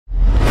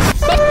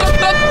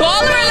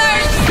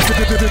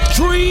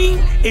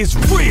is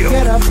real.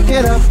 Get up,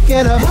 get up,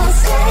 get up.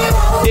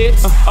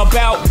 It's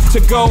about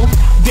to go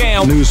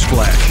down.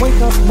 Newsflash.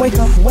 Wake up, wake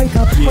up, wake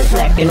up. Quit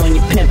slacking on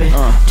your pimping.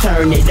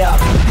 Turn it up.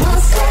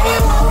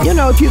 You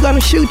know, if you're going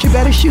to shoot, you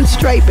better shoot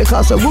straight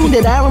because a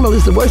wounded animal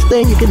is the worst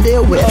thing you can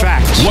deal with.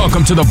 Facts.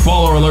 Welcome to the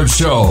Baller Alert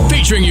Show,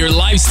 featuring your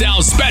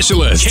lifestyle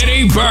specialist,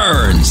 Kenny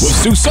Burns, with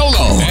Sue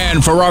Solo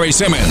and Ferrari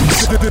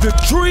Simmons. The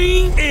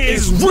dream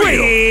is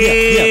real.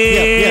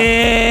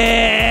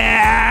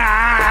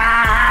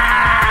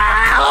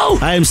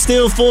 I am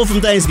still full from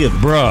Thanksgiving.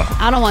 Bruh.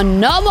 I don't want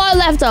no more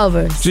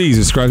leftovers.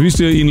 Jesus Christ, we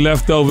still eating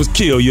leftovers.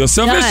 Kill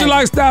yourself. Done. It's your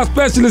lifestyle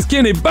specialist,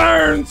 Kenny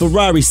Burns.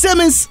 Ferrari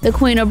Simmons. The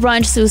queen of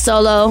brunch, Sue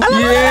Solo.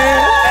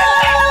 Yeah.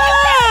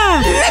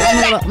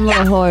 I'm a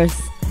little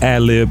hoarse.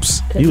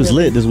 Ad-libs. You was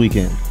lit this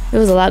weekend. There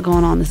was a lot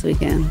going on this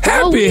weekend.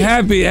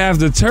 Happy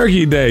after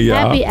Turkey Day, y'all.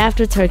 Happy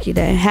after Turkey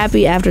Day.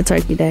 Happy after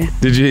Turkey Day.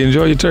 Did you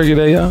enjoy your Turkey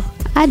Day, y'all?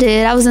 I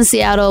did. I was in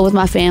Seattle with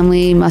my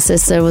family. My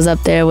sister was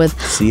up there with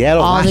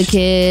all the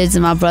kids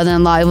and my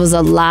brother-in-law. It was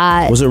a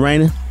lot. Was it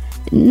raining?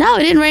 No,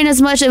 it didn't rain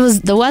as much.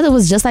 The weather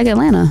was just like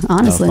Atlanta,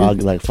 honestly.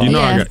 Fog.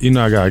 You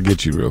know I gotta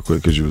get you real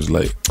quick because you was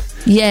late.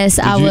 Yes,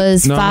 I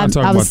was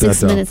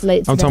 6 minutes late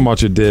today. I'm talking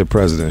about your dead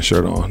president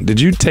shirt on.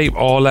 Did you tape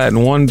all that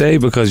in one day?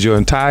 Because your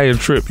entire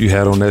trip you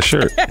had on that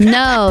shirt.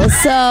 No,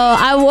 so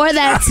I wore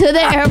that to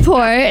the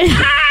airport.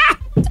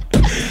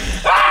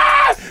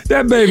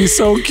 That baby's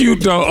so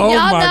cute, though. Oh,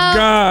 Y'all my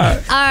God.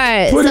 All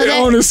right. Put it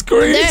on the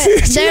screen. There's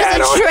a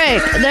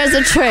trick. There's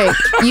a trick.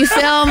 You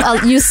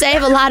you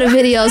save a lot of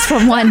videos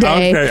from one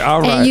day. Okay, all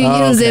right. And you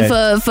use it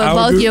for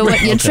both your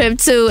trip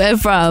to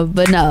and from.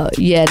 But no. And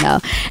you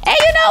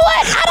know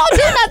what? I don't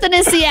do nothing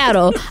in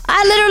Seattle.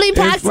 I literally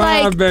packed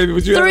baby,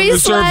 but you 3 had the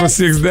shirt for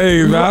 6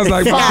 days. Man. I was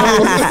like,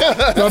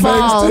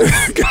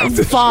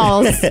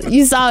 False.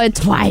 You saw it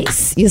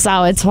twice.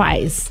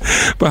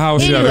 But how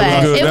was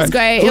anyway, it was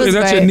great. Is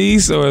that your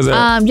niece or is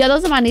that? Yeah,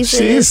 those are my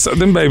nieces.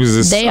 Them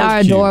babies They so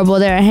are cute. adorable.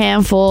 They're a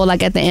handful.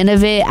 Like at the end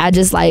of it, I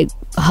just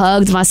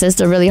hugged my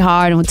sister really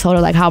hard and told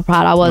her how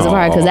proud I was of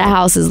her because that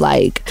house is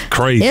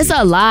crazy. It's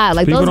a lot.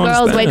 People those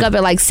girls wake up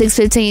at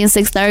 6:15,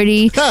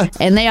 6:30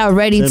 and they are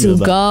ready to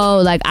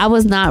go. I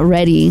was not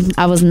ready.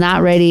 I was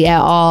not ready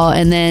at all.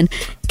 And then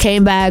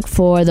came back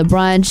for the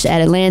brunch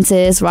at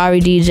Atlantis.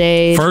 Rari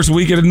DJ. First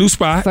week at a new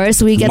spot.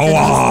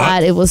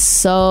 It was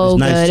so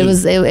good. It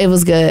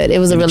was good. It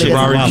was a really good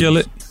Rari spot. kill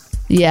it.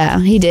 Yeah,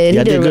 he did.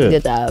 He did a really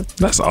good job.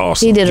 That's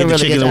awesome. He did a really good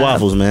chicken job. and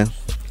waffles, man.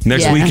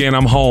 Next weekend,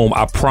 I'm home.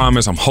 I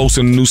promise. I'm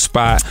hosting a new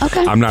spot.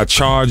 Okay. I'm not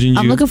charging you.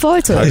 I'm looking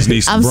forward to it. I just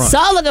need some I'm brunch.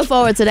 so looking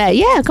forward to that.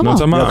 Yeah, come on.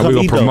 We're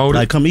going to promote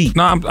it. Come eat.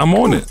 No, I'm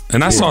on it.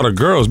 And I saw the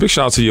girls. Big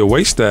shout out to your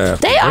wait staff.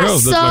 They the are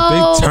girls so... look like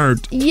they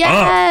turned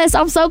Yes,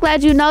 up. I'm so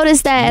glad you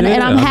noticed that.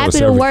 And I'm I happy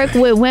to work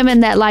with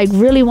women that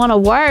really want to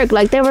work.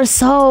 They were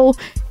so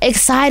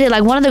excited.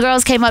 One of the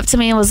girls came up to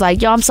me and was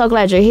like, yo, I'm so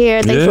glad you're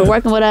here. Thanks for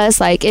working with us.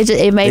 It made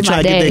they my day. They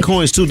tried to get their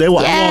coins too. I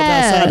walked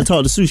outside to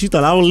talk to Sue. She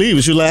thought I would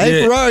leave. She was like,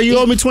 hey, Ferrari, you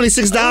owe me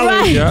 $26.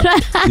 Right.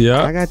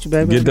 Yeah. I got you,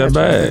 baby. Get that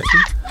bag.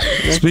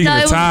 Speaking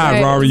of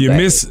time, Rory, you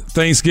missed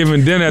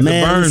Thanksgiving dinner at the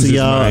Burns,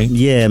 man.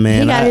 Yeah,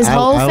 man. He got his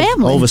whole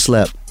family.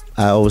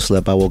 I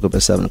overslept. I woke up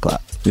at 7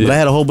 o'clock. Yeah. But I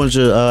had a whole bunch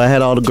of. I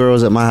had all the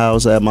girls at my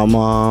house. I had my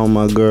mom,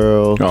 my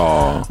girl.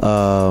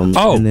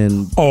 And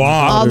then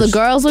all the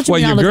girls. What you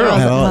mean, all the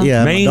girls?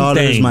 My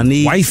daughters, my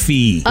niece,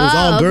 wifey. It was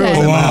all girls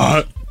at my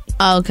house.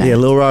 Oh, okay. Yeah,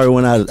 Lil Rory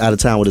went out of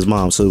town with his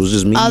mom, so it was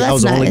just me. I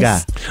was the only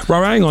guy.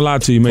 Rory, I ain't gonna lie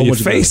to you, man. Your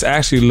face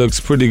actually looks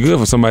pretty good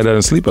for somebody that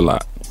doesn't sleep a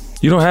lot.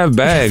 You don't have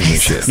bags and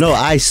shit. No,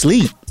 I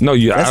sleep. No,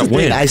 That's the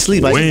thing. I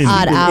sleep. When?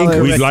 Odd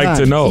hours. We'd like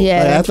to know.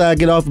 Yeah. After I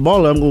get off the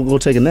baller, I'm going to go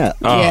take a nap.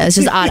 Yeah, it's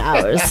just odd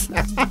hours.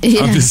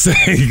 Yeah. I'm just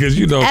saying, because As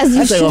you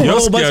I take a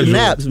whole bunch of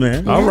naps,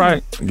 man. All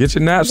right. Get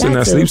your naps in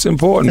there. Sleep's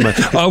important, man.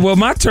 Well,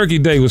 my turkey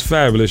day was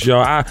fabulous,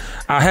 y'all.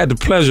 I had the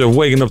pleasure of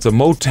waking up to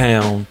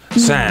Motown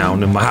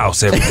sound in my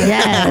house every day.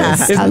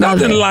 Yes. It's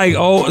nothing like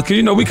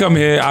because we come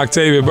here,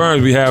 Octavia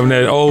Burns, we having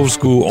that old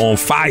school on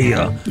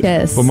fire.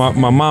 Yes. But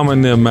my mama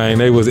and them, man,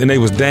 they was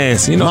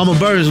dancing. Mama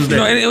Burns was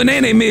there. And they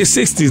in their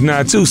mid-60s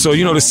now too, so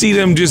to see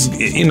them just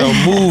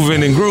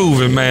moving and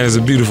grooving, man, is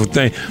a beautiful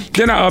thing.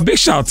 Then a big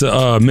shout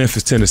to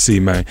Memphis, Tennessee,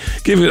 man.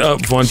 Give it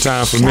up one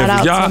time for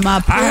Memphis, y'all.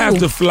 I have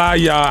to fly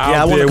y'all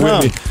out there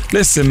with me.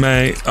 Listen,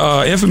 man,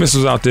 Infamous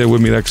was out there with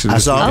me actually. I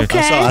saw.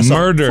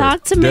 Murder,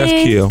 Talk to death,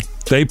 me. kill.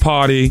 They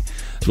party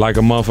like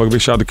a motherfucker.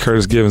 Big shout out to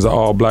Curtis Givens. The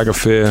all black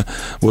affair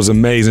was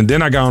amazing.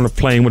 Then I got on the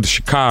plane, went to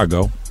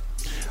Chicago.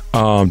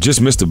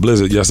 Just missed the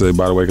blizzard yesterday,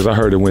 by the way, because I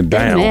heard it went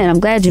down. Man, I'm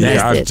glad you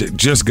missed it. I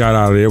just got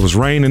out of there. It was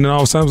raining and all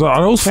of a sudden,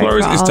 are those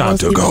flurries? It's time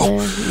to go.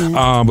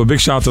 Yeah. But big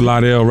shout out to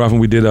Lydell Ruffin.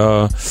 We did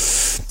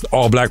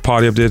all black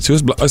party up there too.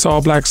 It's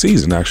all black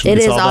season, actually. It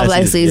is all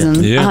black season.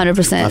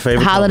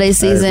 100%. Holiday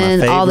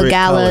season, all the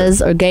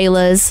galas or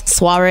galas,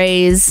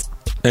 soirees.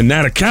 And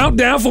now the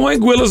countdown for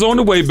Anguilla's on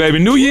the way, baby.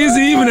 New Year's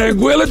Eve in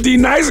Anguilla, D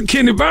Nice and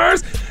Kenny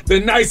Burns, the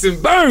Nice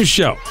and Burns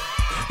Show.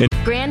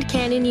 Grand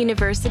Canyon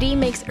University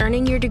makes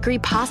earning your degree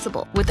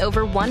possible with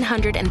over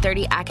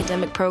 130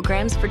 academic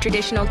programs for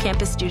traditional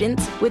campus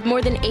students with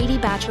more than 80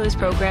 bachelor's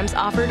programs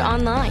offered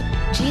online.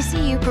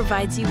 GCU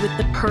provides you with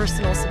the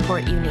personal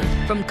support you need,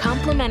 from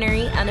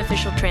complimentary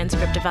unofficial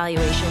transcript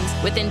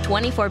evaluations within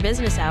 24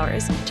 business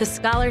hours to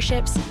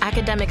scholarships,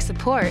 academic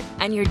support,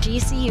 and your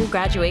GCU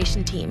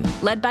graduation team,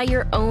 led by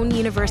your own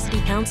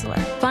university counselor.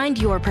 Find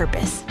your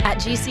purpose at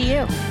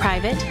GCU.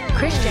 Private,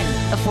 Christian,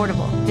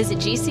 affordable. Visit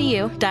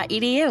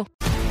gcu.edu.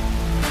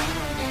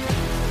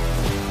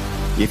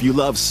 If you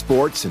love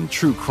sports and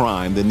true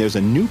crime, then there's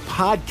a new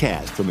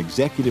podcast from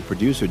executive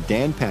producer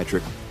Dan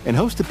Patrick and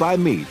hosted by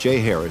me, Jay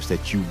Harris,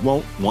 that you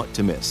won't want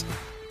to miss.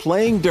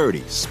 Playing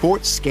Dirty: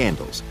 Sports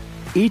Scandals.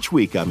 Each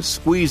week, I'm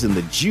squeezing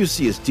the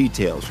juiciest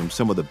details from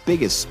some of the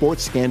biggest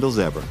sports scandals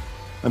ever.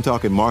 I'm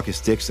talking Marcus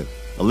Dixon,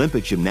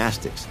 Olympic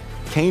gymnastics,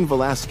 Cain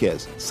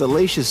Velasquez,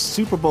 salacious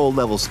Super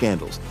Bowl-level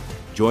scandals.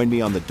 Join me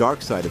on the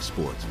dark side of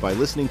sports by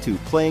listening to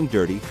Playing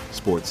Dirty: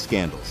 Sports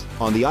Scandals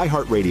on the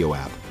iHeartRadio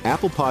app,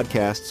 Apple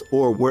Podcasts,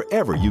 or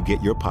wherever you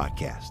get your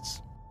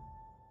podcasts.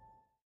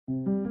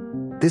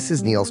 This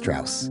is Neil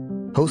Strauss,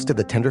 host of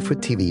the Tenderfoot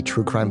TV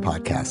True Crime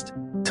Podcast,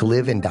 To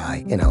Live and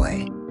Die in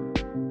LA.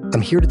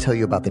 I'm here to tell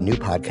you about the new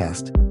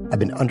podcast I've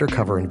been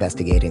undercover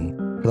investigating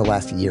for the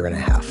last year and a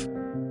half.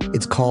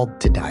 It's called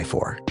To Die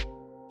For.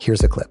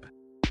 Here's a clip.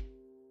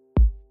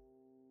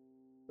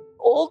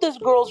 All these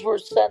girls were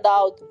sent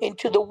out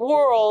into the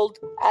world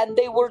and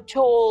they were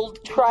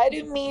told, try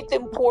to meet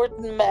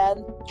important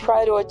men,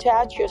 try to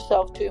attach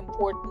yourself to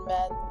important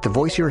men. The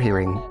voice you're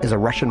hearing is a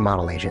Russian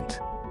model agent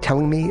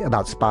telling me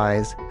about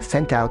spies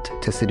sent out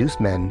to seduce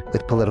men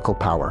with political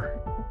power.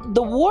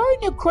 The war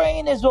in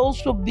Ukraine is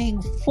also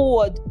being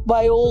fought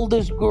by all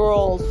these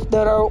girls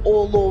that are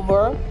all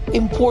over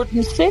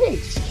important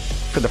cities.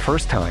 For the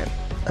first time,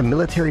 a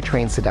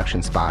military-trained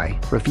seduction spy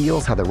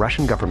reveals how the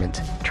Russian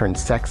government turned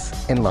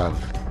sex and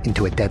love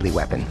into a deadly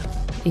weapon.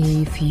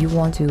 If you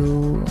want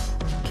to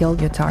kill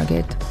your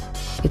target,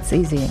 it's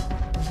easy.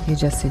 You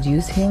just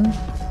seduce him,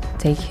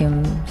 take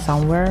him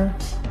somewhere,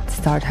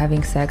 start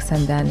having sex,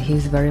 and then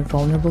he's very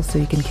vulnerable, so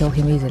you can kill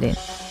him easily.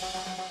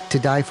 To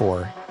Die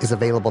For is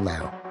available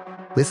now.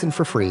 Listen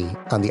for free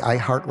on the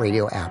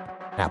iHeartRadio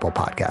app, Apple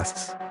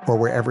Podcasts, or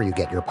wherever you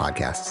get your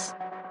podcasts.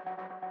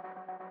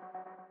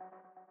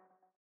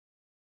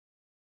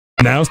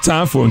 Now it's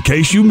time for In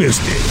Case You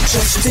Missed It.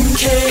 Just in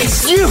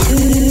case you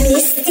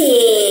missed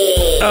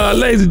it.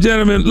 Ladies and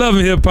gentlemen, Love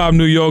and Hip Hop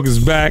New York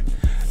is back.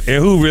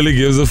 And who really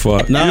gives a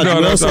fuck? Nah, you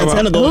know Joel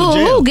Santana go to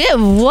jail. Who get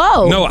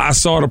whoa? No, I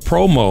saw the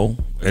promo.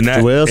 And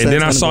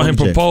then I saw him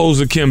propose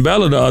to Kim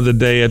Bella the other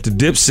day at the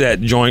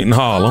Dipset joint in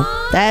Harlem.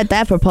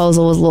 That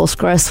proposal was a little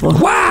stressful.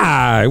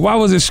 Why? Why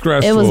was it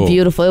stressful? It was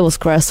beautiful. It was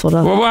stressful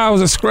though. Well, why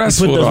was it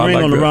stressful? He put the ring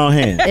on the wrong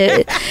hand.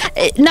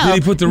 No. Did he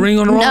put the ring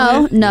on the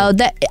wrong hand? No.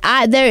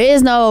 There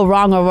is no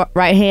wrong or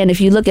right hand. If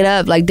you look it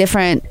up, like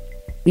different,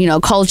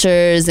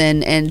 cultures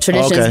and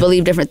traditions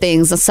believe different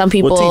things. Some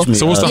people. Well, teach me.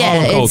 So what's the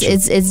Harlem culture?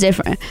 It's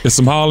different. There's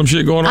some Harlem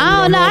shit going on.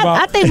 I don't know.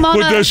 I think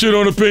Mona put that shit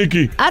on the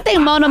pinky. I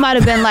think Mona might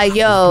have been like,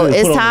 "Yo,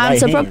 it's time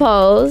to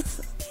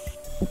propose.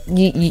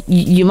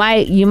 You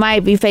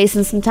might be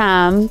facing some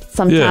time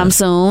sometime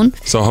soon.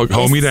 So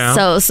hold me down.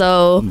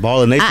 So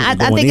Ball of Nation I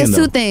think it's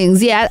two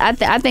things. Yeah,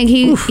 I think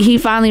he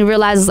finally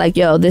realizes like,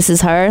 yo, this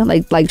is her.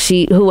 Like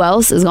she. Who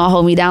else is gonna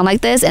hold me down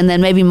like this? And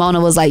then maybe Mona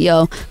was like,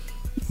 yo.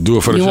 Do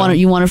it for the show.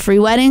 You want a free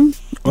wedding?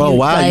 Oh,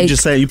 wow. You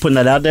just saying you putting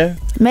that out there?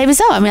 Maybe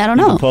so. I mean, I don't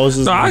know.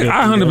 No, I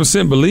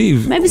 100%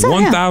 believe. Maybe so,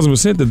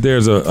 1,000% that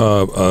there's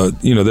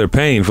they're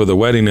paying for the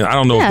wedding. I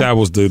don't know if that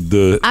was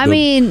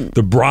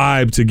the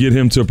bribe to get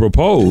him to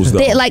propose. Though,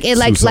 like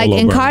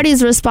in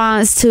Cardi's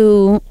response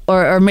to,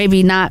 or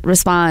maybe not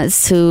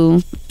response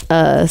to,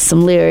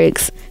 some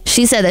lyrics.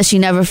 She said that she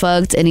never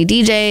fucked any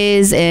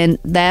DJs, and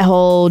that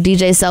whole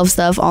DJ self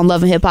stuff on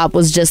Love and Hip Hop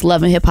was just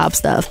Love and Hip Hop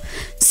stuff.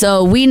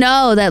 So we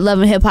know that Love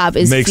and Hip Hop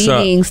is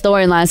feeding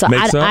storylines. So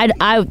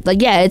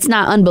it's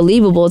not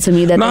unbelievable to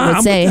me that they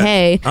would say,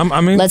 "Hey,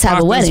 let's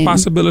have a wedding."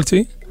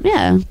 Possibility.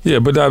 Yeah,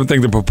 but I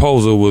think the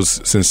proposal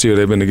was sincere.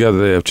 They've been together.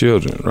 They have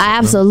children. Right? I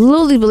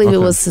absolutely believe it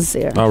was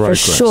sincere. All right, for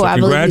sure. So I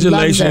believe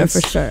congratulations he loves her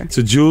for sure.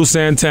 to Jules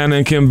Santana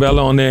and Kim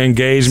Bella on their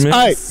engagement.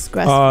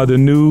 The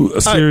new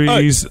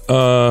series,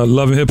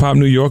 Love and Hip Hop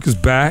New York, is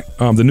back.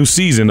 The new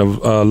season of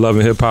Love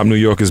and Hip Hop New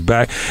York is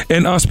back.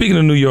 And speaking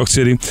of New York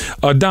City,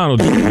 Donald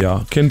Trump,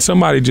 y'all. Can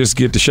somebody just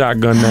get the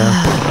shotgun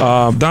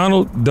now?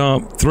 Donald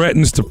Trump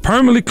threatens to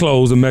permanently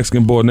close the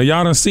Mexican border. Now,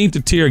 y'all done seen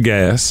the tear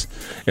gas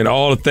and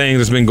all the things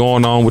that's been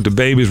going on with the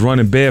babies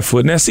running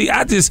barefoot. Now, see,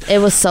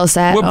 it was so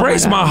sad. What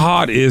breaks my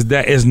heart is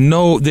that there's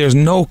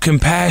no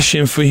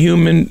compassion for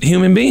human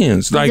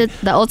beings. Like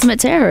the ultimate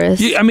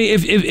terrorist. I mean,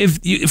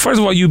 if you, first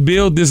of all, you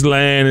build this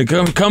land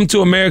and come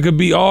to America,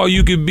 be all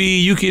you can be.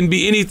 You can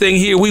be anything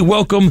here. We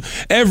welcome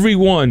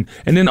everyone.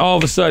 And then all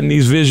of a sudden,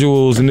 these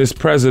visuals and this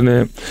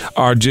president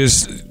are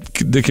just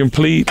the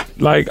complete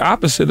like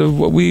opposite of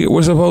what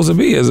we're supposed to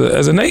be as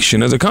a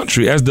nation, as a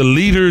country, as the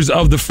leaders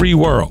of the free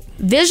world.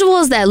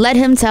 Visuals that let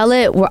him tell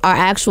it are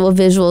actual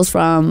visuals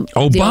from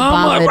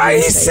Obama.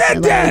 Right, he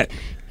said that.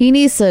 He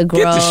needs to grow.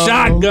 Get the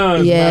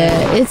shotguns. Yeah,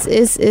 man.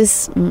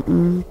 it's.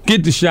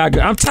 Get the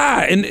shotgun. I'm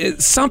tired,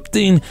 and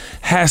something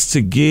has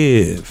to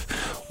give.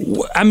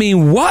 I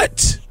mean,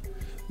 what?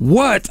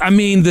 I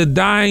mean, the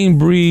dying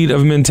breed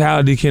of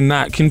mentality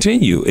cannot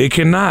continue. It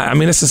cannot. I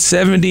mean, it's a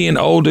 70 and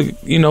older,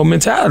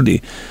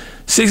 mentality.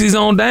 60s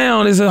on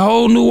down is a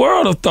whole new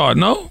world of thought.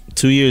 No,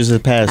 2 years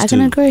have passed. I can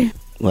agree.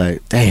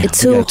 Like, damn,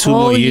 it's 2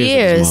 whole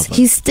years.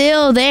 He's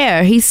still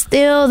there. He's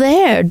still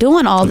there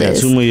doing all this.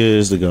 2 more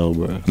years to go,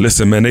 bro.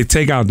 Listen, man, they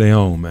take out their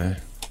own, man.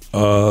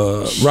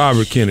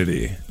 Robert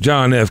Kennedy,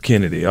 John F.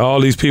 Kennedy, all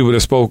these people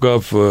that spoke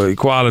up for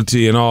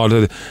equality and all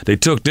that, they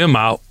took them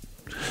out.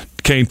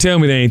 Can't tell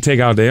me they ain't take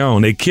out their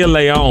own. They kill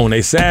their own.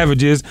 They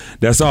savages.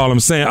 That's all I'm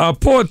saying.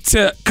 Poor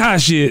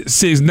Tekashi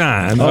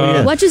 6ix9ine.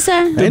 Yeah. What you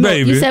say? The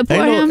baby. You said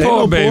poor him?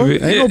 Poor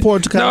baby. Ain't no poor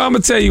Tekashi. No, I'm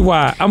going to tell you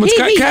why.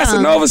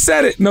 Casanova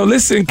said it. No,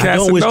 listen,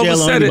 Casanova said it. I don't wish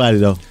jail on anybody,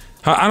 though.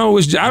 I don't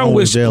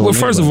wish. Well,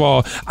 first of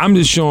all, I'm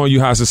just showing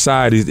you how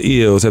society's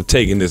ills have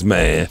taken this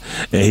man,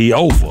 and he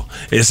over.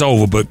 It's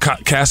over. But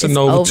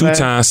Casanova 2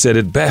 times said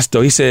it best,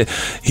 though. He said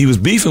he was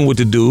beefing with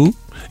the dude.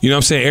 You know what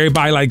I'm saying?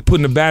 Everybody like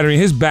putting a battery in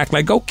his back,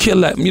 like, go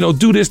kill that,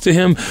 do this to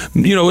him,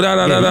 And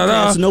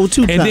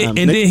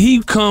then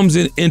he comes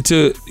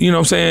into, you know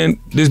what I'm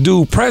saying, this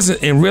dude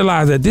present and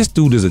realize that this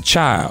dude is a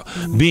child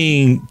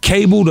being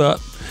cabled up,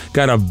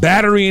 got a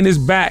battery in his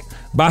back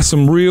by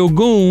some real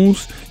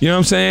goons, you know what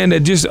I'm saying,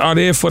 that just are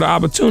there for the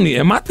opportunity.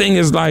 And my thing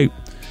is like,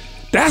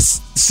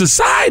 that's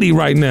society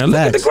right now. Look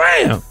at the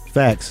gram.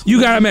 Facts. You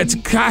got him at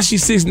Tekashi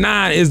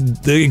 6ix9ine is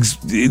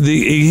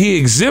he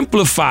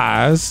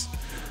exemplifies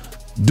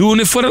doing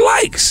it for the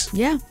likes.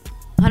 Yeah,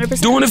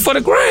 100%. Doing it for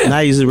the gram.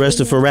 Now he's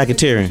arrested for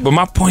racketeering. But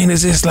my point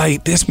is, it's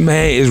like this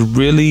man is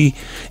really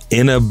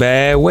in a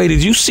bad way.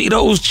 Did you see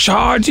those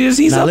charges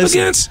he's up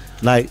against?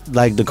 Like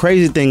the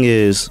crazy thing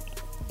is,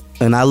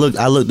 and I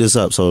looked this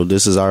up, so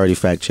this is already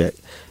fact checked.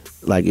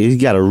 Like, he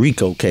got a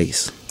RICO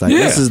case. Like,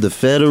 this is the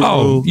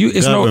federal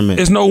government.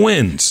 It's no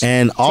wins.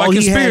 And all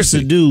he has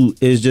to do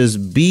is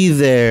just be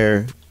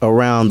there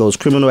around those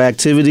criminal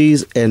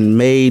activities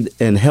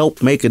and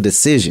help make a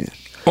decision.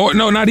 Or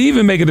no, not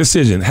even make a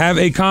decision. Have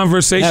a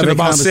conversation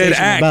about said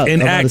act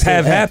and act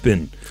have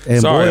happened. And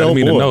sorry, I didn't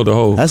mean to know the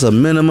whole. That's a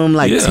minimum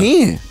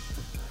 10.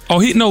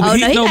 He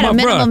got a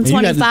minimum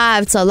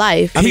 25 to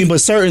life. I mean,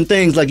 but certain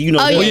things like it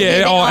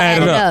all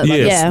added up.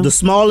 Yeah. The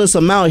smallest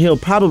amount he'll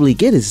probably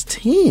get is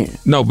 10.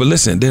 No, but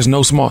listen, there's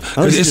no small.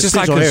 It's just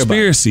like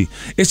conspiracy.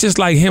 It's just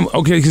like him.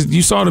 Okay, because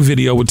you saw the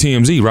video with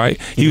TMZ, right?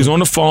 He was on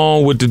the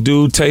phone with the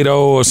dude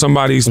Tato or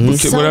somebody's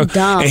whatever,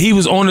 dumb. and he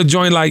was on the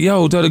joint like,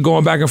 yo,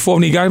 going back and forth.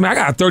 And he got, I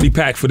got a 30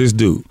 pack for this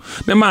dude.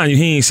 Now, mind you,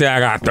 he ain't say I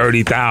got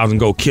 30,000.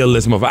 Go kill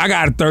this motherfucker. I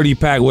got a 30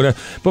 pack, whatever.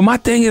 But my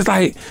thing is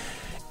like,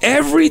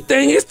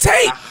 everything is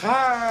tape.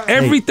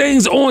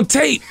 Everything's on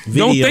tape.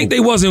 Video. Don't think they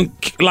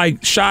wasn't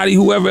like shoddy,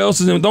 whoever else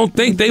is in. Don't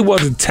think they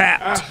wasn't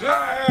tapped. You know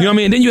what I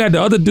mean? And then you had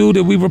the other dude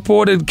that we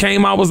reported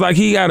came out, was like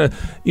he had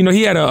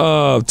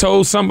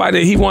told somebody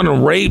that he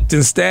wanted raped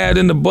and stabbed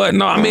in the butt.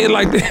 No, I mean,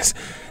 like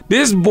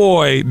this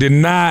boy did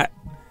not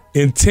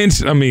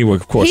intention. I mean, well,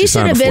 of course, he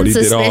should have been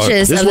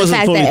suspicious of the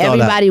fact that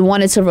everybody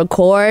wanted to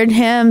record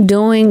him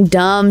doing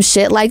dumb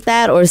shit like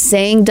that or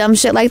saying dumb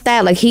shit like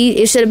that. Like,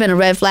 it should have been a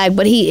red flag.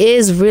 But he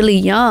is really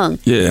young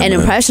and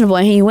impressionable,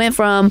 and he went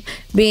from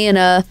being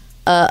a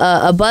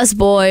bus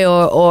boy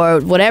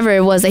or whatever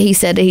it was that he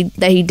said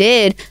that he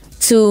did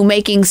to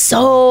making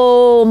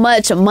so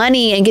much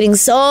money and getting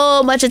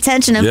so much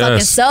attention and fucking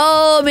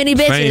so many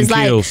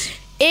bitches.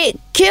 It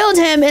killed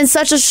him in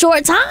such a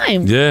short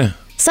time. Yeah.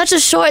 Such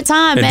a short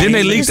time, and man. then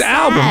they leaked the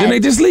album. Then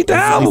they just leaked the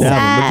album.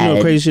 But you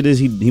know, crazy shit is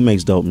he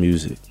makes dope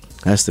music.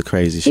 That's the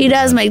crazy shit. He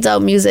does make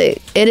dope music.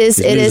 It is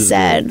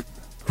sad.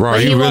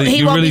 Right, you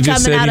really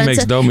just said he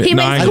makes dope music. He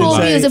makes cool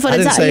music for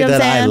the time. You know what I'm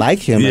saying? I like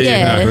him.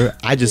 Yeah.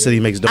 I just said he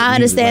makes dope music. I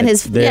understand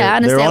I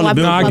understand why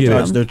people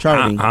get it. They're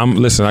charting.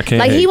 Listen, I can't.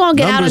 Like, he won't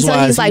get out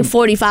until he's like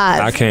 45.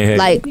 I can't hate.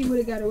 Like,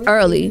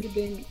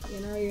 early.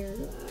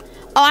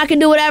 Oh, I can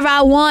do whatever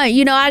I want.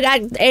 You know,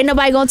 I ain't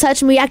nobody gonna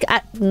touch me.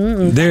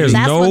 There's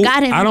that's what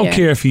got him I don't here.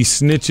 care if he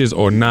snitches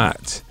or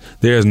not.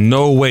 There's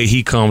no way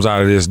he comes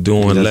out of this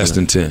doing less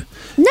than 10.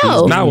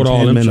 No, not with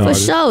all them for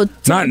charges. sure.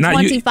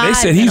 Not you, they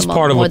said he's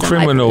part of a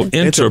criminal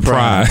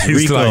enterprise.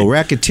 RICO,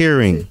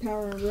 racketeering.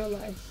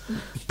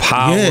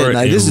 Power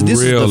this is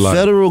the life.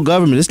 federal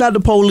government. It's not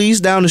the police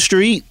down the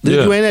street.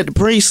 You ain't at the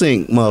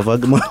precinct,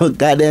 motherfucker.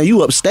 Goddamn,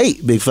 you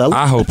upstate, big fella.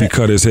 I hope he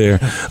cut his hair.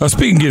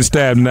 Speaking of getting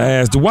stabbed in the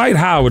ass, Dwight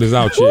Howard is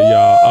out here,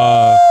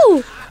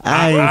 y'all.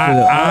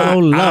 I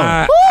don't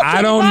know.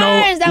 I don't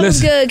know. That was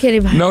good, Kenny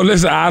Burns. No,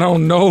 listen, I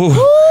don't know.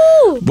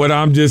 But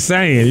I'm just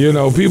saying,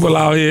 people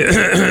out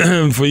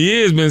here for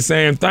years been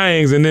saying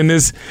things, and then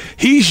this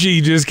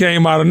she just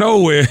came out of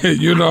nowhere.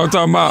 You know what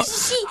I'm talking about?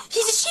 He's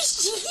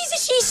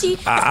a she.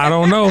 I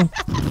don't know.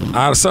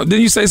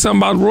 Didn't you say something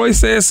about Royce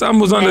said something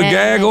was under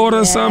gag order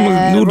or something?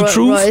 Knew the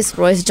truth?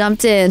 Royce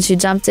jumped in. She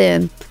jumped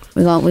in.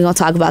 We're gonna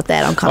talk about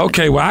that on comedy.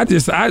 Okay, well,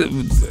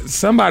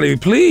 somebody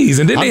please.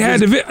 And then they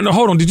had no,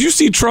 hold on. Did you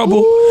see Trouble?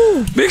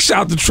 Ooh. Big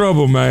shout to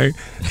Trouble, man.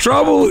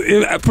 Trouble,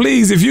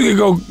 please, if you could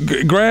go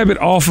grab it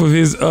off of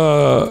his put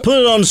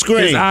it on the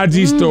screen. His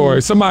IG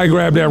story. Somebody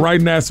grab that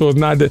right now so it's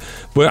not that.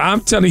 But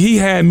I'm telling you, he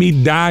had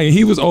me dying.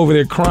 He was over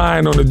there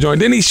crying on the joint.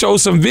 Then he showed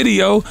some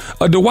video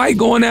of Dwight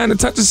going down and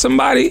touching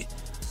somebody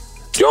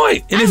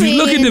joint. And if you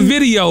look at the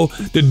video,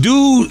 the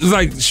dude was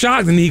like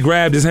shocked and he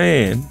grabbed his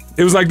hand.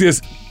 It was like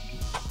this.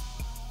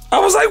 I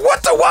was like,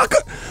 what the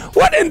waka?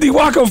 What in the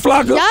waka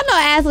flocka? Y'all know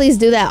athletes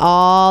do that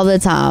all the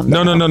time.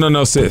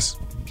 No, sis.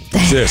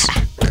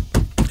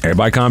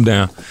 Everybody calm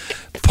down.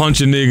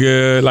 Punch a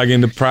nigga like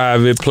in the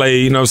private play,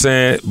 you know what I'm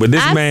saying? But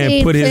this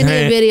man put his hand. I've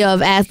seen a video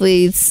of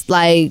athletes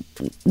like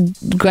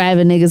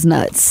grabbing niggas'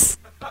 nuts.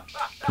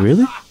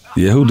 Really?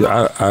 Yeah, who do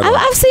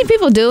I've seen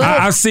people do it.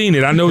 I've seen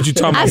it. I know what you're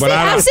talking about.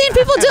 I've seen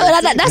people do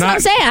it. That's what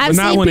I'm saying. I've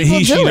seen when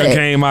people do it.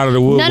 Came out of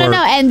the woodwork.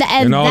 No.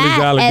 And all these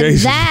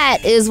allegations. And that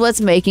is what's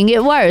making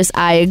it worse.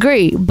 I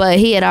agree. But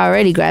he had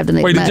already grabbed the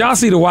nigga. Wait, did y'all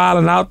see the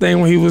wilding out thing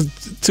when he was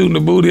tooting the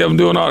booty up and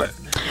doing all that?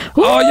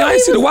 Oh, y'all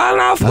ain't see the wilding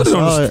out? Put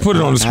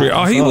it on the screen.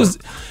 Oh, he was...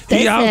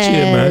 He out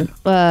here, man.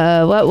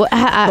 Then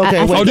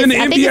the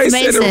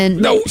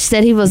NBA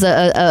said he was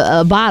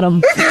a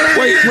bottom.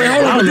 Wait,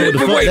 hold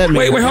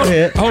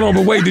on. Hold on,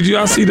 but wait, did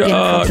y'all see the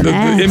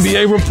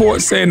NBA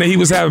report saying that he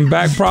was having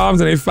back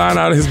problems and they found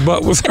out his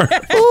butt was hurt? Ooh,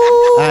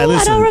 all right,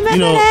 listen, I don't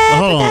remember that.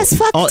 Hold on. That's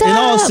fucked up. In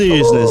all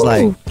seriousness,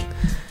 like,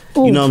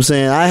 you know what I'm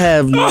saying? I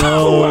have no...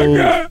 Oh, my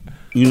God.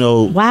 You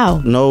ain't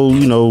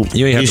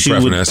have to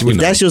preference. If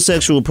that's your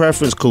sexual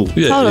preference, cool.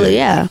 Yeah, totally,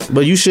 yeah.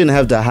 But you shouldn't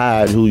have to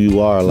hide who you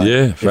are. Like,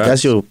 if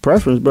that's your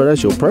preference, bro,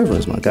 that's your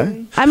preference, my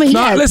guy. I mean,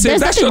 listen, if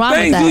that's your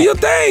thing, do your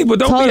thing. But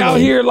don't be out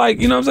here like,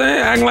 you know what I'm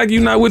saying, acting like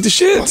you're not with the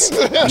shits.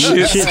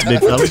 Shits, big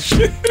fella.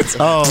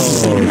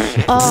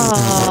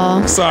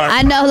 Oh. Sorry.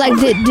 I know, like,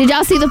 did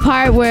y'all see the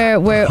part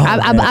where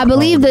I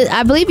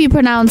believe you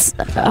pronounce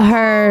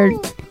her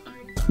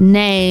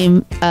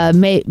name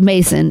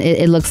Mason,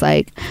 it looks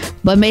like,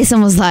 but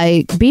Mason was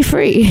like, be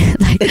free.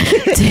 Like,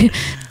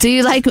 do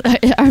you like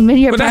are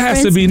many your preference? But that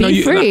has to be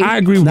free. I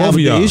agree with both of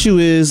y'all. The issue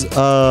is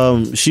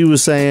she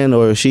was saying,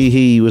 or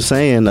he was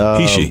saying,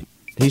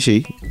 he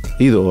she,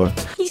 either or.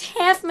 He's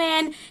half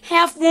man,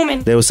 half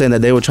woman. They were saying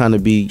that they were trying to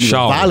be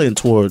violent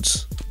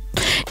towards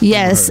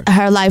yes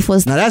her life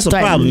was now that's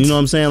threatened. A problem, you know what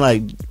I'm saying?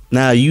 Like,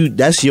 now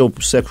that's your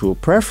sexual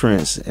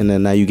preference, and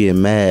then now you get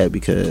mad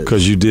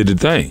because you did the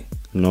thing.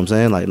 You know what I'm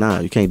saying? Like, nah,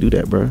 you can't do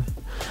that, bro.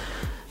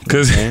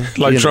 Because,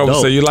 like Trouble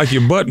said, you like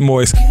your butt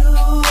moist.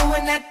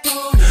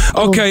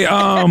 Okay,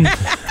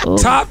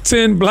 top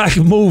 10 black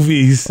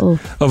movies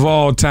of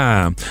all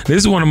time. This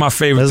is one of my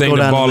favorite things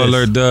that Ball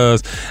Alert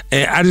does.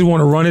 And I just want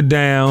to run it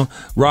down.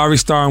 Rory,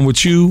 starting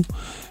with you.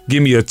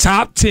 Give me a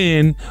top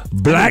 10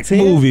 black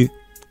movie.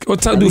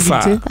 What's up? Do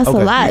 5. That's a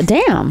lot.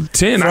 Damn.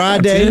 10.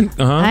 Friday.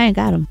 I ain't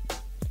got them.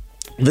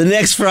 The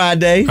next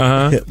Friday.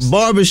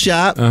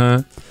 Barbershop.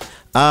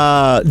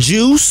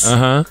 Juice.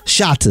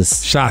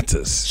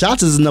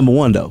 Shotters is number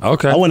 1 though.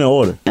 Okay. I went in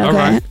order. Okay. All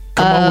right.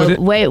 Come on with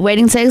it.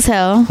 Waiting to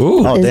Exhale.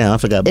 Ooh. Oh, damn, I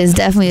forgot. It's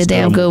definitely a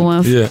damn good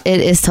one. Yeah.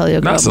 It is totally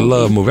a good one. That's a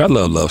love movie. I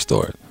love love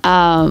story.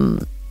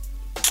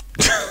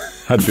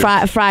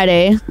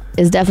 Friday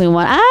is definitely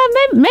one.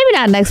 Maybe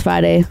not next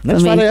Friday.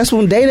 Next Friday, that's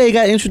when Day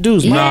got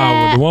introduced. Yeah.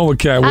 Nah, the one with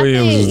Cat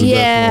Williams is the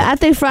best one. I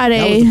think Friday.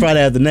 That was the Friday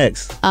after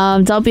next.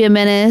 Don't Be a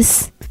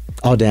Menace.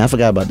 Oh, damn, I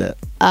forgot about that.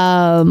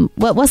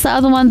 What's the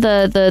other one?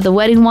 The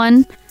wedding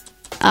one?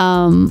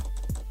 Damn.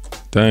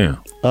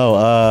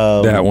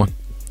 Oh, that one.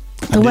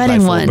 The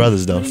wedding one. Four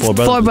Brothers, though. Four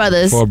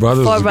Brothers,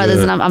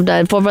 and I'm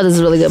done. Four Brothers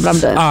is really good, but I'm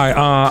done. All right,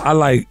 I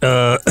like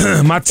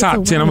my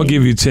top 10. I'm gonna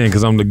give you 10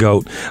 because I'm the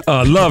GOAT.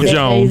 Love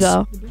Jones. There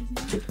you go.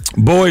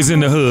 Boys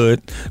in the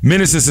Hood,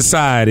 Menace to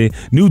Society,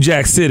 New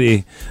Jack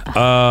City.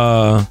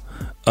 Damn,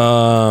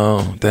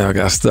 I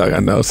got stuck. I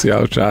know. See, I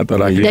was trying. I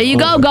thought I could. There you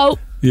go, GOAT.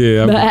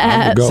 Yeah,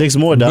 I'm go. 6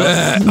 more, dog.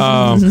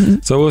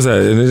 So what was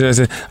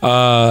that?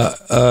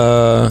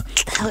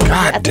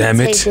 God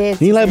damn it!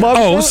 You like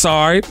Barbershop? Oh,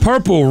 sorry.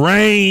 Purple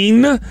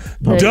Rain.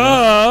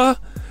 Duh.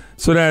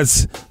 So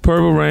that's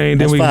Purple Rain.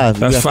 That's 5.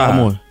 That's 5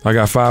 more. I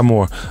got 5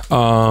 more.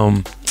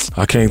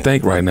 I can't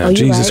think right now.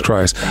 Jesus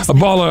Christ. A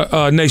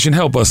Baller Nation,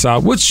 help us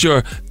out. What's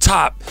your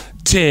top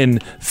 10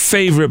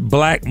 favorite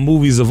black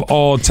movies of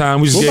all time?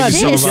 We just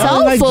gave you some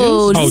of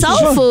Soul Food.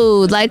 Soul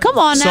Food. Like, come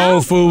on now.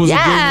 Soul Food was a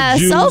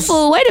good Soul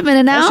Food. Wait a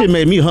minute now. That shit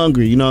made me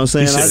hungry. You know what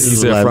I'm saying? He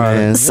said Friday.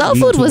 Man, Soul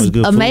Food was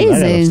amazing. I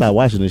gotta stop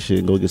watching this shit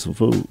and go get some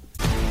food.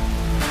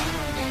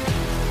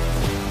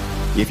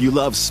 If you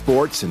love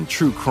sports and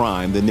true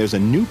crime, then there's a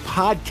new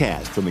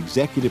podcast from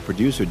executive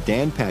producer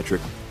Dan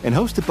Patrick and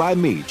hosted by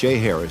me, Jay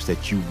Harris,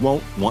 that you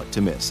won't want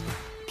to miss.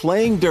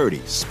 Playing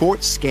Dirty: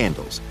 Sports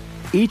Scandals.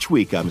 Each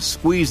week, I'm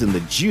squeezing the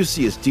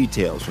juiciest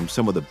details from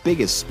some of the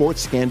biggest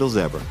sports scandals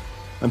ever.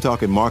 I'm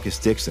talking Marcus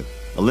Dixon,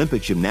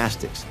 Olympic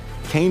gymnastics,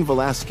 Cain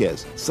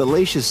Velasquez,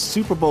 salacious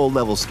Super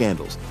Bowl-level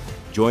scandals,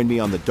 Join me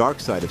on the dark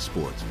side of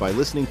sports by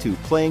listening to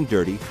Playing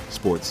Dirty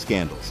Sports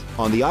Scandals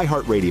on the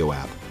iHeartRadio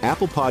app,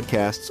 Apple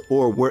Podcasts,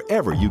 or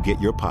wherever you get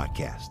your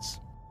podcasts.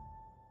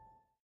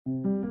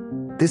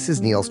 This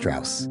is Neil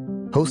Strauss,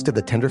 host of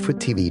the Tenderfoot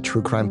TV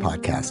True Crime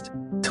Podcast,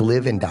 To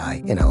Live and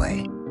Die in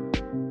LA.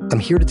 I'm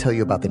here to tell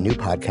you about the new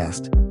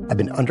podcast I've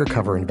been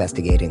undercover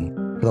investigating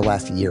for the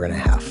last year and a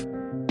half.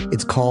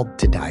 It's called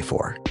To Die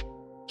For.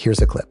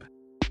 Here's a clip.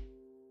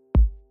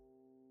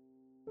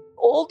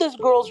 All these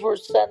girls were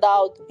sent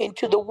out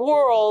into the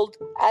world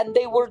and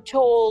they were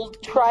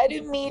told, try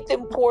to meet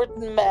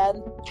important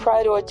men,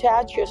 try to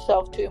attach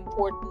yourself to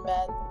important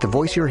men. The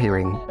voice you're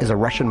hearing is a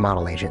Russian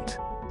model agent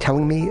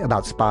telling me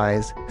about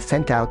spies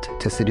sent out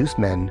to seduce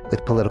men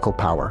with political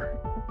power.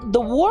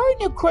 The war in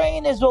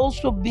Ukraine is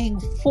also being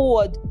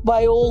fought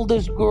by all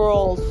these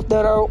girls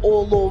that are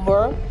all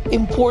over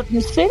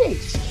important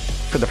cities.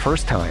 For the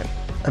first time,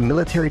 a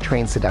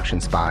military-trained seduction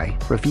spy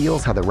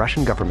reveals how the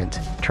Russian government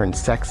turned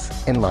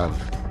sex and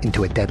love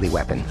into a deadly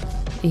weapon.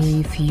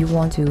 If you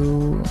want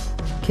to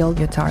kill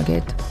your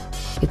target,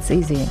 it's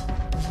easy.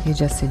 You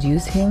just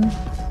seduce him,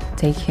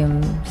 take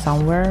him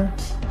somewhere,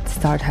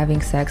 start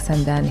having sex,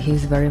 and then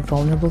he's very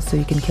vulnerable, so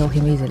you can kill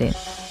him easily.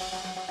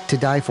 To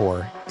Die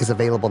For is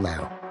available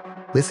now.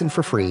 Listen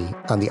for free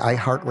on the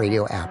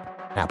iHeartRadio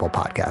app, Apple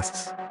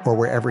Podcasts, or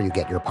wherever you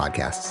get your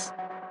podcasts.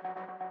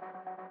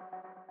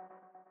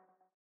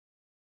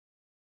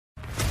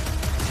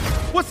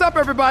 What's up,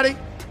 everybody?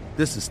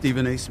 This is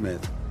Stephen A.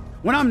 Smith.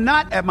 When I'm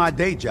not at my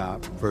day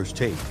job, First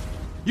Take,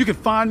 you can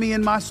find me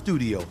in my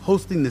studio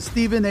hosting the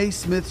Stephen A.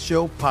 Smith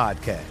Show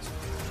podcast.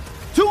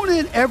 Tune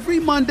in every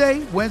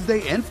Monday,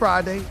 Wednesday, and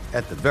Friday,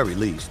 at the very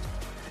least,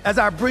 as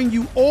I bring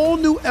you all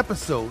new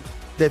episodes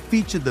that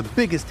feature the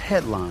biggest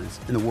headlines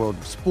in the world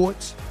of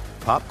sports,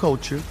 pop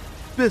culture,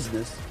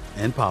 business,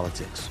 and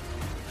politics.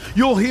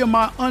 You'll hear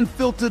my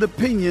unfiltered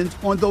opinions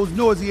on those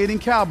nauseating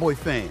Cowboy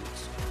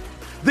fans,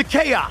 the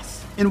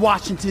chaos in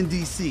Washington,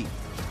 D.C.,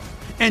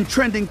 and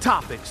trending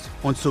topics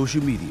on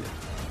social media,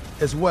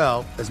 as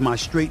well as my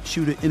straight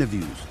shooter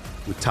interviews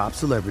with top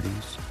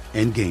celebrities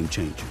and game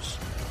changers.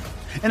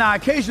 And I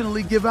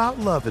occasionally give out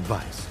love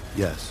advice.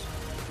 Yes,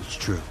 it's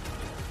true.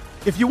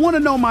 If you want to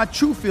know my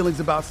true feelings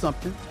about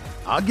something,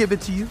 I'll give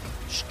it to you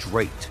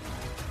straight.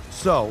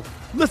 So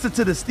listen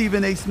to the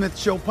Stephen A. Smith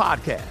Show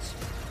podcast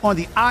on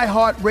the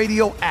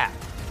iHeartRadio app,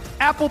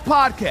 Apple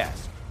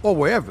Podcasts, or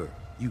wherever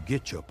you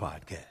get your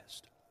podcast.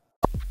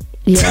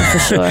 Yeah, for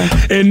sure.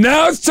 And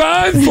now it's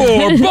time for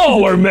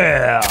Baller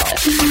Mail.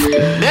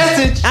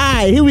 Message. All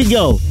right, here we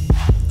go.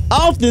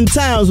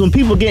 Oftentimes, when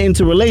people get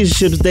into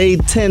relationships, they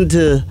tend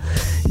to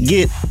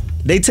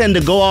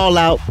go all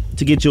out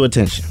to get your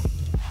attention.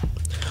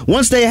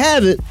 Once they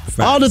have it,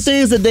 all the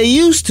things that they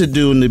used to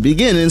do in the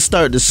beginning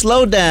start to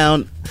slow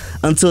down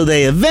until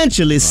they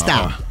eventually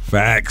stop.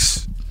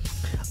 Facts.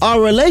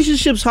 Are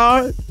relationships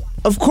hard?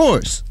 Of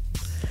course,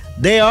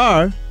 they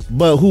are.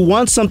 But who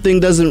wants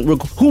something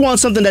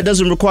that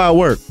doesn't require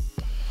work?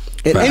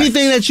 And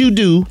anything that you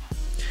do,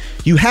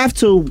 you have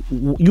to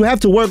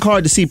work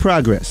hard to see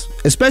progress,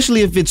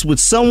 especially if it's with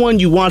someone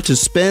you want to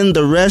spend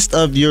the rest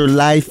of your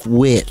life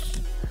with.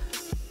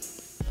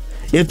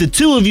 If the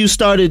two of you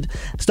started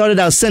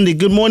out sending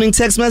good morning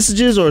text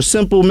messages or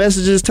simple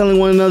messages telling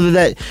one another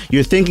that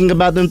you're thinking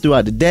about them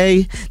throughout the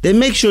day, then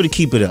make sure to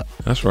keep it up.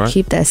 That's right.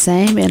 Keep that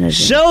same energy.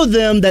 Show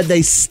them that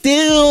they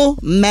still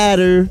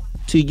matter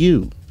to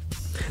you.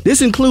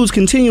 This includes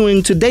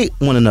continuing to date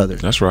one another.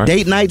 That's right.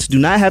 Date nights do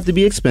not have to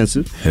be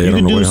expensive. You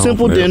can do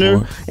simple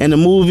dinner and a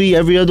movie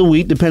every other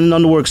week, depending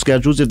on the work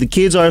schedules. If the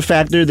kids are a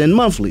factor, then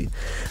monthly.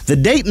 The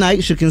date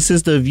night should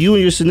consist of you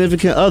and your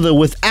significant other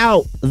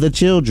without the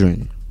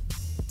children.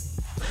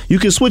 You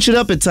can switch it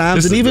up at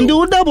times and even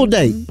do a double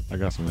date. I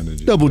got some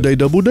energy. Double date.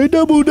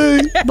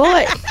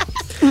 Boy.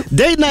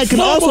 Date night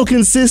can also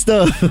consist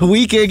of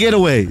weekend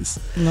getaways.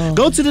 No.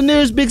 Go to the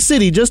nearest big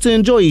city just to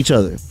enjoy each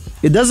other.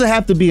 It doesn't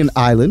have to be an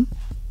island.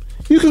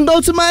 You can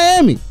go to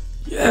Miami.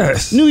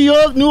 Yes. New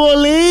York, New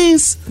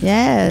Orleans.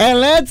 Yes.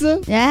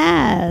 Atlanta.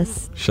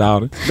 Yes.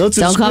 Shout it. Go to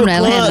Don't come to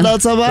Atlanta.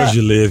 Because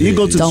you live You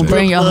go to Don't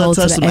bring your whole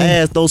touch some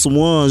ass, throw some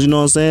ones, you know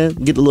what I'm saying?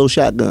 Get the little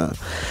shotgun.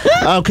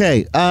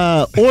 Okay.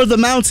 Or the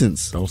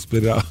mountains. Don't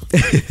spit out.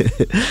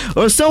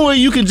 Or somewhere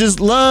you can just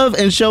love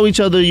and show each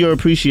other your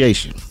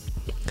appreciation.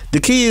 The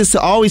key is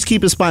to always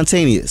keep it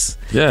spontaneous.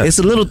 Yeah. It's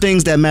the little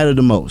things that matter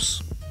the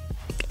most.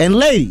 And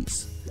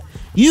ladies,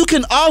 you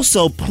can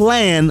also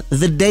plan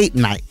the date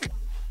night.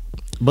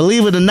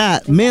 Believe it or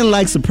not, men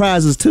like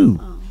surprises too.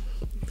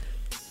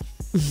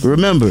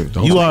 Remember,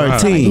 you are a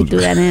team.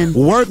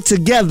 Work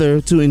together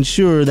to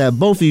ensure that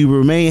both of you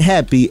remain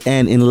happy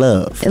and in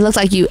love. It looks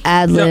like you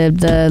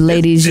ad-libbed the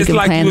ladies you can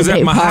like plan you was the at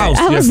date my part. house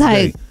I was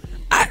yesterday.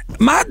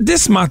 like,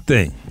 this my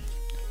thing.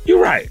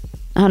 You're right.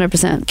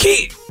 100%.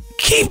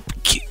 keep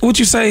what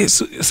you say?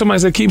 Somebody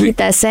said keep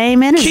that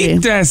same energy.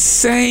 Keep that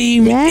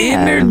same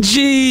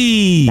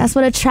energy. That's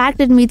what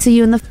attracted me to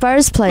you in the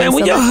first place. Man,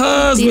 when your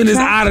husband is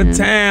out of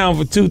town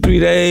for 2-3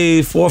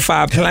 days, 4 or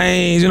 5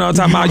 planes, you know what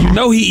I'm talking about? You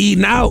know he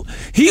eating out.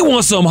 He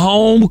wants some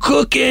home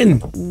cooking.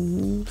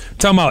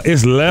 Talking about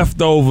it's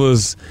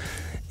leftovers.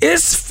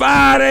 It's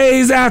 5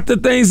 days after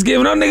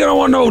Thanksgiving. No nigga don't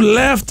want no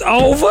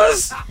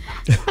leftovers.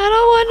 I don't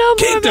want no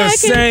more. Keep the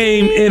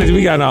same energy.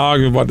 We got an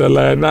argument about that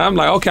last night. I'm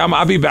like, okay,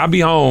 I'll be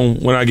home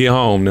when I get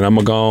home. Then I'm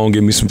gonna go and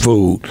get me some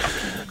food.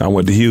 I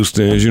went to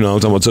Houston's, you know,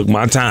 I took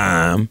my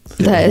time.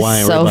 That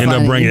is so funny. End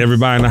up bringing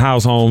everybody in the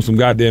house home some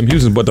goddamn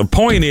Houston's. But the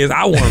point is,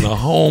 I wanted a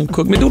home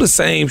cook. Me do the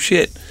same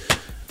shit.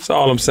 That's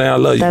all I'm saying. I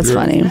love you. That's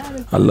girl. funny.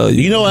 I love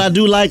you. You know what I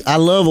do like? I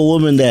love a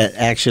woman that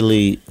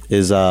actually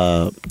is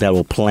that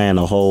will plan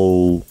a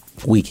whole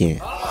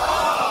weekend.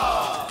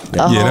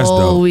 That's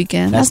dope.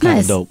 Weekend. That's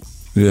nice. Dope.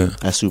 Yeah,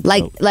 that's super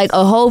dope. Like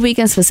a whole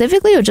weekend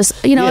specifically, or just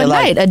a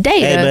night, a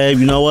date. Hey, babe,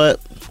 you know what?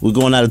 We're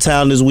going out of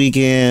town this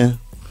weekend.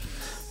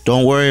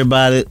 Don't worry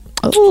about it.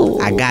 Ooh,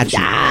 I got you.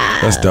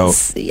 That's dope.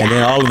 Yes. And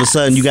then all of a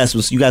sudden, you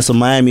got some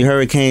Miami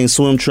Hurricane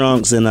swim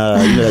trunks, and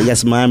you got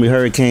some Miami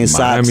Hurricane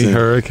socks. Miami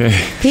Hurricane.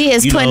 He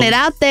is putting it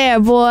out there,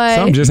 boy.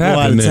 Something just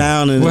happened. Go out of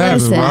town and what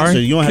happened, Rari? So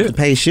you don't have to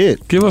pay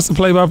shit. Give us the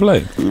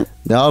play-by-play.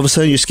 Then all of a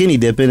sudden, you're skinny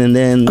dipping, and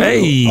then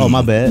oh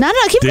my bad. No,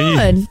 keep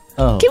going.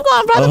 Keep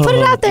going, brother. Put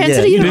it out there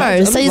into the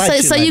universe.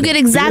 So you get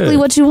exactly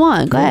what you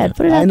want. Go ahead.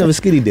 Put it out there. I ain't never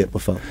skinny dipped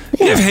before.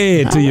 Give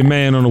head to your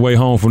man on the way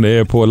home from the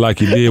airport like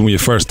you did when you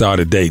first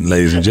started dating,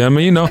 ladies and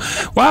gentlemen. You know,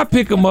 why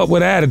pick him up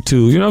with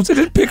attitude? You know what I'm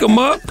saying? Just pick him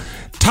up,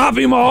 top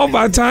him off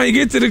by the time you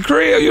get to the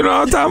crib. You know what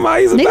I'm talking about?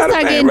 He's a Niggas better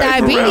start man. getting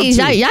diabetes.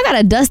 Y'all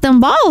gotta dust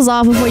them balls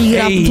off before you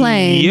get off the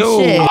plane.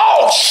 Shit.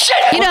 Oh, shit.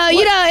 You know,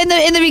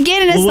 in the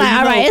beginning, it's like,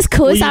 all right, it's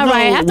cool, it's all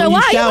right. After a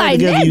while, you like,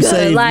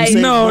 nigga, like,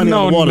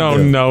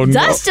 no.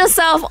 dust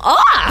yourself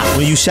off.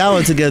 When you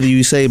shower together,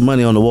 you save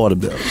money on the water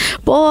bill.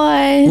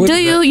 Boy, What do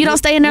is you? that? You don't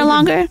stay in there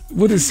longer?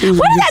 What is Susan?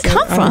 Where did that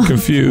come from? I'm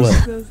confused.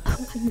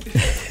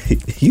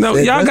 No,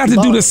 y'all got to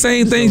do the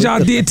same things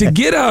y'all did to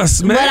get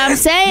us, man. What I'm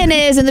saying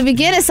is, in the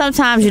beginning,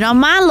 sometimes you don't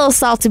mind little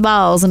salty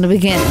balls in the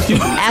beginning.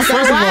 After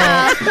a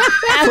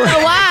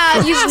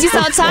while, you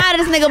so tired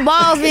of this nigga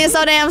balls being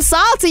so damn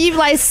salty, you be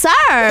like, sir,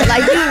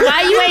 like,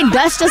 why you ain't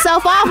dust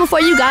yourself off before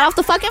you got off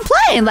the fucking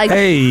plane? Like,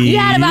 you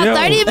had about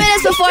 30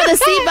 minutes before the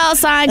seatbelt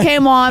sign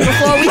came on,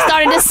 before we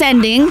started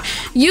descending.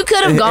 You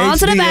could have gone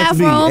to the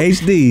bathroom.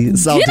 HD,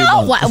 salty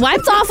balls.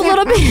 Wiped off a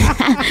little bit.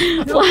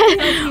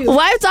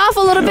 Wiped off a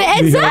little bit.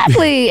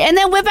 Exactly. And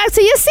then went back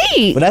to your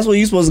seat. But that's when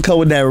you supposed to come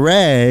with that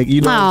rag.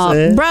 You know what I'm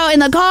saying? Bro, in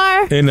the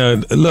car?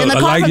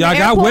 Look, like y'all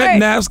got wet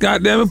naps,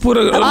 goddamn it. Put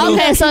a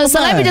okay, so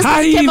let me just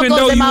put the chemicals in my mouth. How he even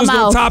know you was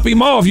going to top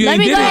him off? You let ain't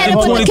me go ahead and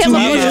put the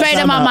chemicals straight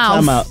in my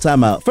mouth.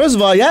 Time out. First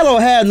of all, y'all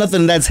don't have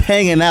nothing that's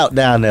hanging out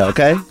down there,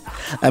 okay?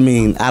 I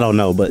mean, I don't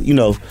know, but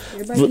 90%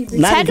 of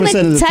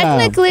the time.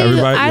 Technically,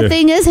 our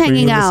thing is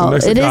hanging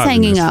out. It is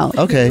hanging out.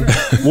 Okay.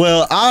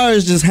 Well,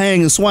 ours just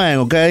hang and swang,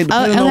 okay?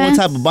 Depending on what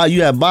type of box.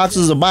 You have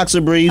boxers or boxer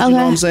briefs, you know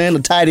what I'm saying? The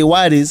tighty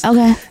whities.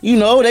 Okay. You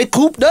know, they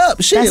cooped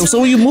up. Shit.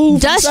 So when you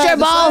move, dust your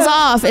balls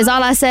off is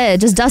all I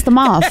said. Just dust them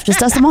off. Just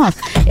dust them off.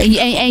 And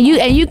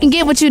you can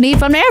get what you need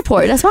from the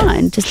airport. That's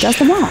fine. Just dust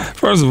them off.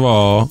 First of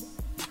all,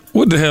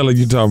 what the hell are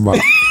you talking about?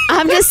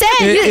 I'm just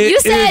saying.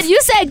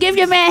 You said give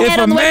your man head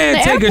on the way from the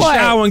airport. If a man take a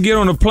shower and get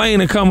on a plane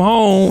and come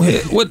home, man,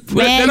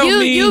 that don't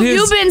mean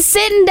you've been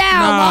sitting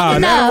down long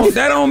enough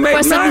that don't make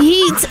for some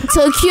heat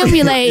to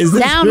accumulate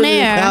down really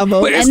there,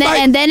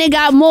 and then it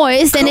got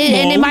moist and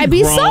it might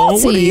be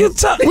salty. What are you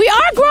we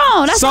are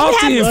grown. That's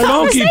salty and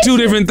funky, two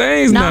different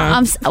things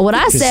now. What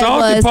I said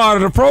salty was part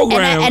of the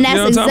program, and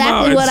that's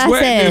exactly what I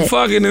said. And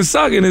fucking and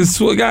sucking is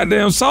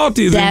goddamn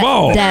salty is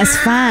involved. That's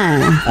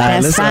fine.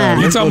 That's fine.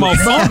 You talking about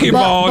funky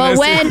ball?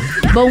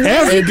 But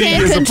when you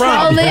can't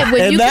control it,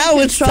 when you can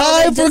control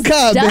it, just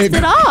dust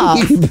it off.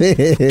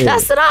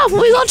 Dust it off.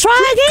 We gonna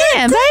try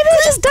again, baby.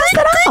 Just dust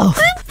it off.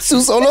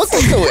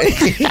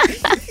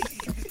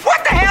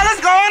 What the hell is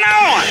going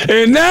on?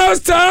 And now it's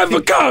time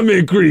for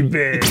comment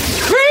creeping.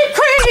 Creep.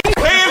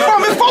 Paying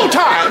from it 4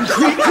 times.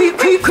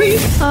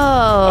 Creep.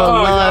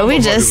 Oh Lord,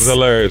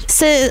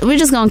 we're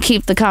just gonna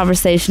keep the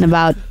conversation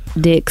about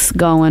dicks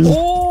going.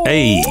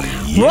 Hey,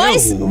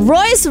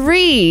 Royce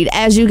Reed,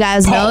 as you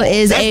guys know,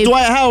 is that's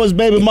Dwight Howard's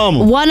baby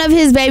mama. One of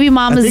his baby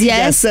mamas. I think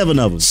yes, he got 7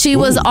 of them. She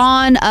was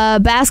on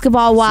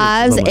Basketball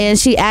Wives, and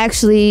she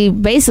actually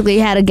basically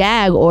had a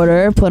gag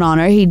order put on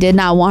her. He did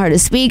not want her to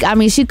speak. I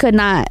mean, she could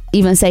not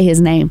even say his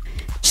name.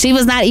 She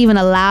was not even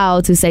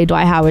allowed to say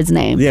Dwight Howard's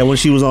name. Yeah, when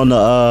she was on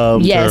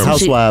the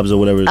Housewives or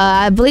whatever.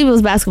 I believe it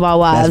was Basketball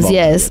Wives.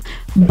 Yes.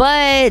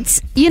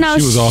 But you know,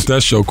 she was off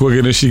that show quicker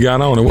than she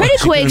got on it. Pretty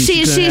quick.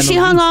 She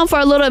hung on for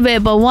a little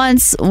bit, but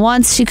once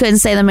she couldn't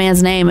say the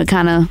man's name, it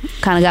kind of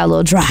got a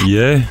little dry.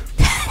 Yeah,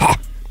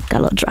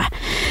 got a little dry.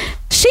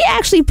 She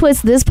actually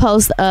puts this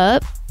post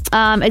up.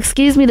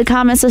 Excuse me, the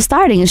comments are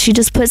starting, and she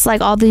just puts like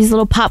all these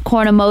little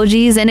popcorn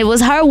emojis, and it was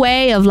her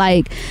way of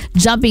like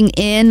jumping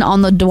in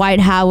on the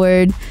Dwight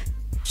Howard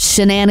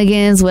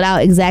shenanigans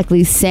without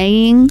exactly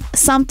saying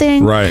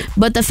something. Right.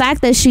 But the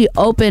fact that she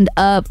opened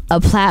up a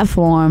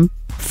platform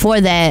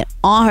for that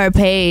on her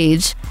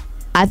page,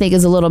 I think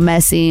is a little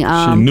messy.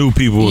 She knew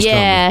people was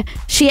coming.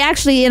 She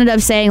actually ended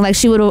up saying like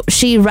she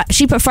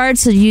preferred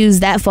to use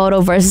that photo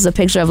versus a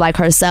picture of like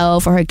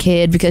herself or her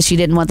kid because she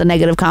didn't want the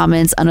negative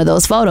comments under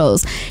those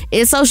photos.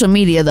 It's social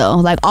media though.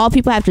 Like all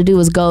people have to do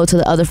is go to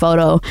the other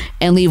photo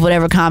and leave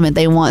whatever comment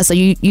they want. So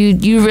you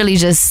really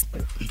just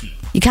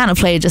you kind of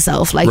played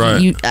yourself. Like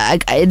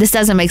this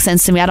doesn't make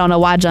sense to me. I don't know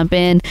why jump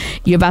in.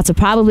 You're about to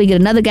probably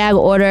get another gag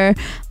order.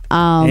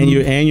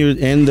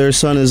 And their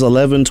son is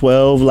 11,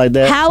 12, like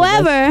that.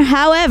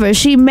 However,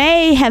 she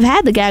may have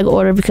had the gag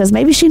order because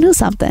maybe she knew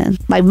something.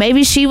 Like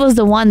maybe she was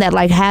the one that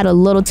like had a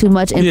little too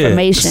much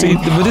information,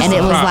 and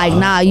it was like,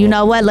 nah, you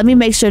know what? Let me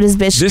make sure this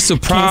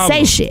bitch can't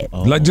say shit.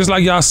 Like just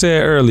like y'all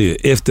said earlier,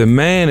 if the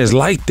man is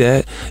like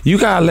that, you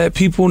gotta let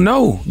people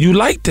know you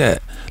like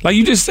that. Like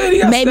you just said, he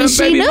got maybe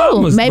seven she baby knew.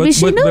 mamas. Maybe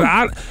she knew.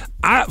 But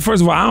I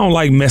first of all, I don't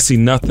like messy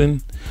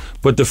nothing.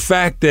 But the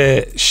fact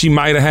that she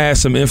might have had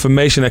some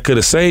information that could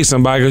have saved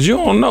somebody, because you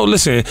don't know.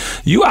 Listen,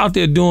 you out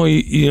there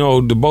doing,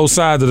 the both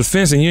sides of the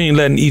fence, and you ain't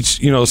letting each,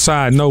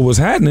 side know what's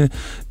happening.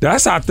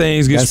 That's how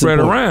things get spread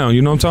around.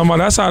 You know what I'm talking about?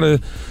 That's how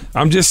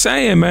I'm just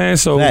saying, man.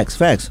 So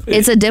facts.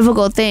 It's a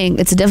difficult thing.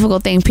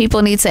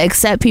 People need to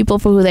accept people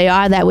for who they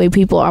are. That way,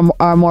 people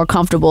are more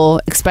comfortable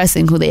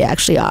expressing who they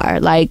actually are.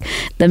 Like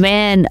the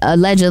man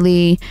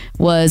allegedly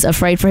was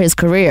afraid for his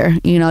career.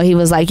 He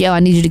was like, "Yo,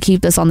 I need you to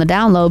keep this on the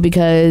down low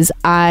because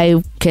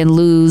I can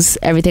lose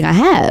everything I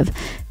have."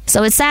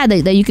 So it's sad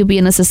that you could be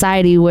in a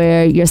society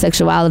where your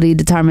sexuality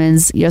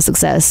determines your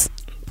success.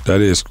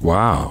 That is,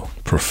 wow,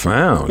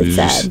 profound. It's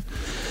sad.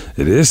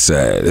 It is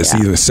sad. It's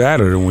even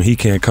sadder than when he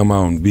can't come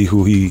out and be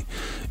who he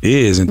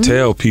is and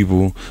tell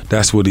people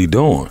that's what he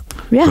doing.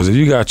 Yeah. Because if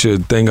you got your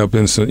thing up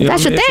in some...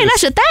 That's your thing.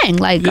 That's your thing.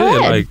 Like, go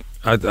ahead.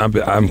 Like,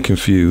 I'm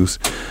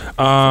confused. Big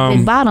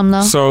bottom,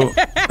 though. So,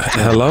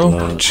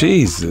 hello?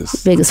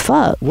 Jesus. Big as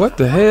fuck. What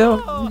the hell?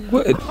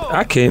 What?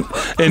 I can't...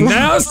 And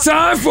now it's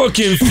time for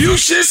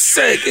Confucius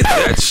Sage. Get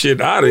that shit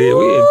out of here.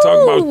 We ain't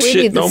talking about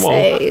shit no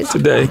more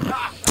today.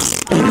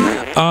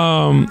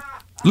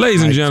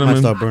 Ladies and gentlemen, I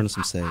start burning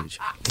some sage.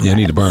 Yeah, I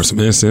need to burn some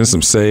incense,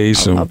 some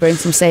sage. I'll bring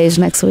some sage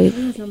next week.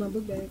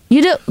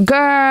 You do,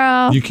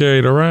 girl. You carry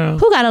it around.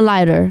 Who got a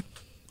lighter?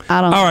 I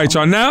don't. All right,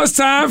 y'all. Now it's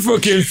time for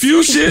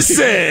Confucius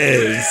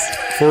Says.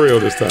 For real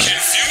this time.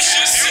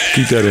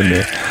 Keep that in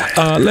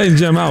there. Ladies and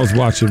gentlemen, I was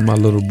watching my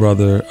little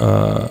brother,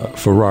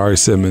 Ferrari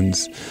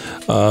Simmons,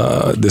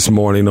 this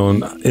morning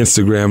on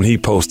Instagram, and he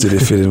posted,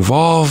 "If it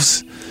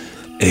involves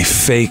a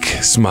fake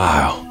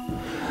smile,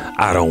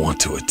 I don't want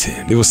to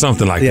attend." It was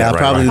something like that,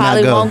 right?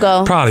 Probably won't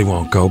go. Probably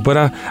won't go. But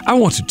I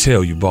want to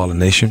tell you, Baller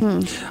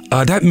Nation,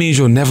 that means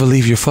you'll never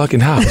leave your fucking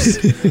house.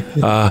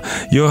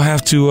 You'll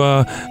have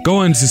to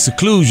go into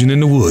seclusion in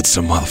the woods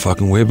some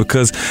motherfucking way,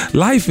 because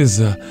life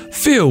is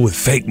filled with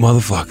fake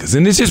motherfuckers,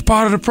 and it's just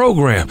part of the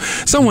program.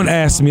 Someone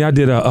asked me, I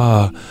did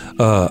a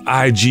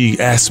IG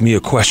Ask Me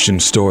a Question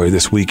story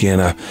this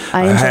weekend. I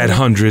had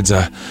hundreds.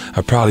 I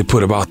probably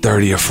put about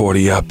 30 or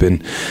 40 up,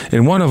 and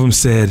one of them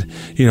said,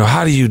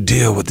 how do you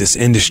deal with this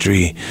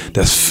industry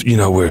that's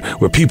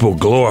where people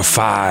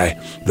glorify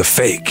the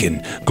fake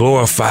and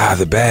glorify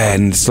the bad,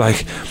 and it's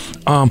like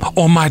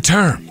on my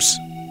terms.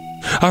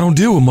 I don't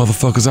deal with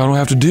motherfuckers I don't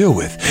have to deal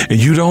with, and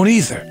you don't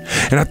either.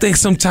 And I think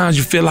sometimes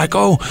you feel like,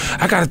 oh,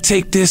 I gotta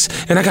take this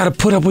and I gotta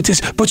put up with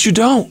this, but you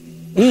don't.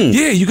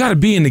 Yeah, you gotta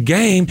be in the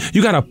game.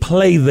 You gotta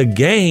play the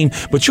game,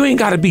 but you ain't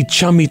gotta be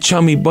chummy,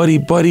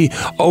 buddy.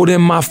 Oh,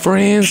 them my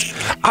friends.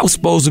 I was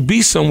supposed to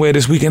be somewhere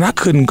this weekend. I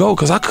couldn't go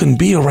because I couldn't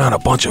be around a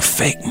bunch of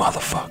fake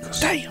motherfuckers.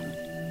 Damn.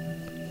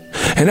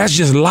 And that's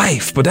just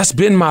life, but that's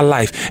been my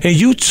life. And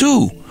you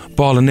too,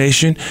 Baller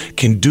Nation,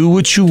 can do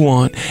what you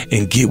want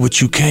and get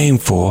what you came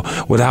for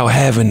without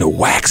having the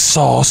wax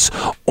sauce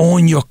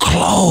on your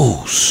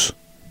clothes.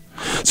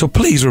 So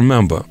please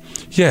remember,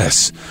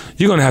 yes,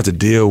 you're gonna have to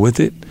deal with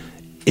it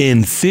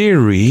in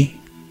theory,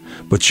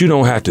 but you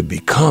don't have to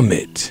become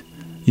it.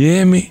 You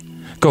hear me?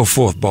 Go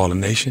forth, Baller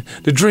Nation.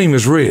 The dream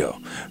is real.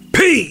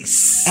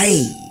 Peace.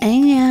 Hey.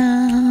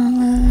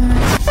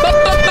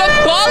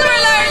 Baller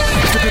alert.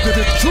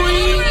 The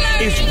dream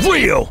is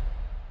real.